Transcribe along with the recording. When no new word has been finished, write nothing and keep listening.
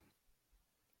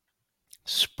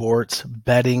sports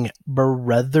betting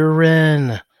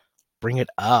brethren. Bring it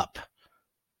up.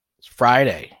 It's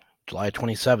Friday, July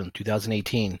 27th,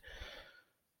 2018.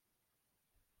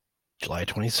 July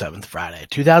 27th, Friday,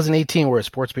 2018. We're at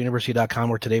sportsbetuniversity.com,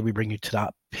 where today we bring you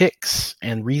top picks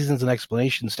and reasons and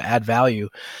explanations to add value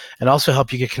and also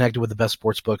help you get connected with the best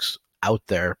sports books out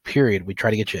there, period. We try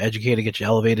to get you educated, get you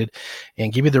elevated,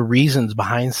 and give you the reasons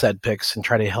behind said picks and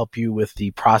try to help you with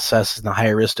the process and the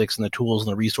heuristics and the tools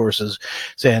and the resources,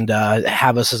 and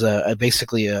have us as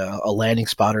basically a landing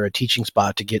spot or a teaching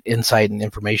spot to get insight and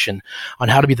information on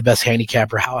how to be the best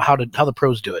handicapper, how the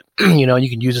pros do it. You know, you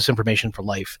can use this information for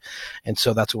life. And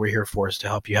so that's what we're here for, is to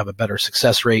help you have a better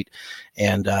success rate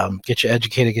and get you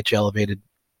educated, get you elevated,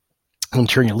 and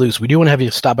turn you loose. We do want to have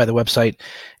you stop by the website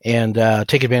and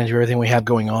take advantage of everything we have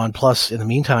going on. Plus, in the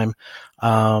meantime,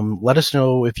 let us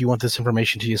know if you want this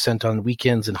information to you sent on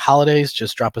weekends and holidays.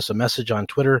 Just drop us a message on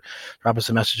Twitter, drop us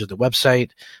a message at the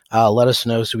website. Let us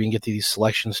know so we can get these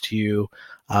selections to you,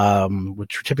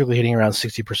 which are typically hitting around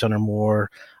 60% or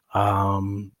more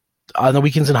on the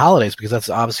weekends and holidays, because that's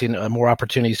obviously more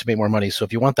opportunities to make more money. So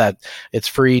if you want that, it's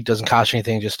free, doesn't cost you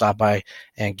anything. Just stop by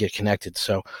and get connected.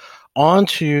 So on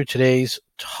to today's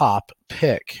top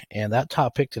pick, and that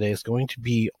top pick today is going to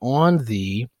be on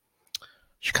the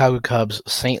Chicago Cubs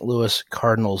St. Louis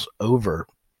Cardinals over.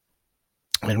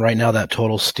 And right now that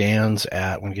total stands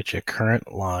at, I'm going to get you a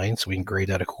current line so we can grade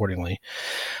that accordingly.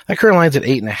 That current line's at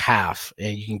 8.5,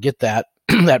 and you can get that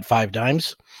at 5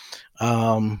 dimes.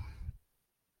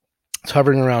 It's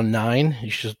hovering around 9.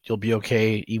 You'll be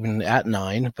okay even at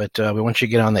 9, but once you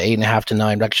get on the 8.5 to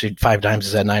 9, actually 5 dimes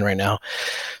is at 9 right now.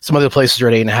 Some other places are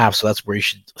at 8.5, so that's where you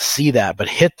should see that. But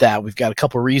hit that. We've got a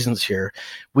couple of reasons here.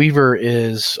 Weaver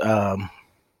is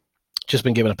just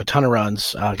been giving up a ton of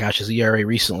runs. His ERA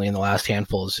recently in the last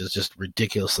handful is just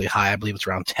ridiculously high. I believe it's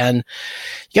around 10. You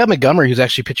got Montgomery, who's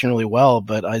actually pitching really well,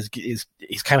 but he's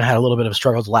kind of had a little bit of a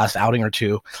struggle the last outing or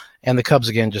two. And the Cubs,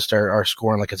 again, just are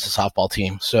scoring like it's a softball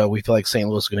team. So we feel like St.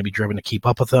 Louis is going to be driven to keep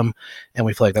up with them, and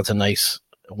we feel like that's a nice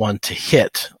one to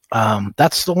hit.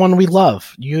 That's the one we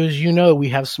love. As you know, we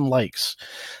have some likes.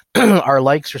 Our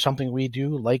likes are something we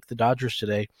do like the Dodgers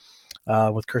today.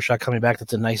 With Kershaw coming back,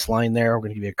 that's a nice line there. We're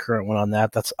going to give you a current one on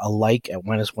that. That's a like at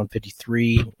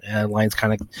 -153. Line's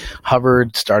kind of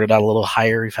hovered, started out a little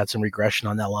higher. We've had some regression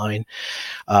on that line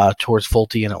towards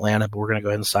Fulte in Atlanta, but we're going to go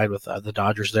ahead and side with the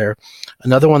Dodgers there.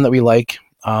 Another one that we like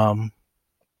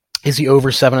is the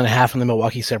over 7.5 in the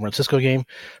Milwaukee-San Francisco game.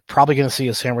 Probably going to see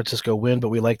a San Francisco win, but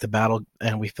we like the battle,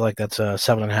 and we feel like that's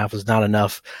 7.5 is not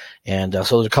enough. And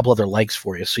so there's a couple other likes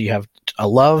for you. So you have a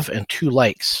love and 2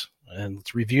 likes. And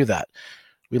let's review that.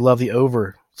 We love the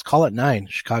over. Let's call it 9,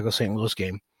 Chicago-St. Louis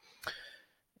game.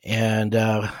 And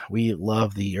we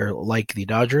like the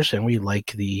Dodgers, and we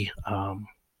like the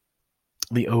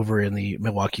over in the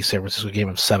Milwaukee-San Francisco game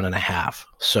of 7.5.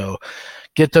 So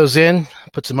get those in,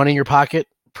 put some money in your pocket.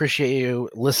 Appreciate you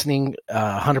listening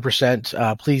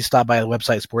 100%. Please stop by the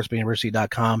website,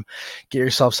 sportsbetuniversity.com. Get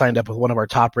yourself signed up with one of our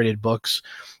top-rated books.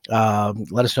 Let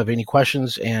us know if you have any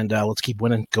questions, and let's keep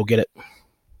winning. Go get it.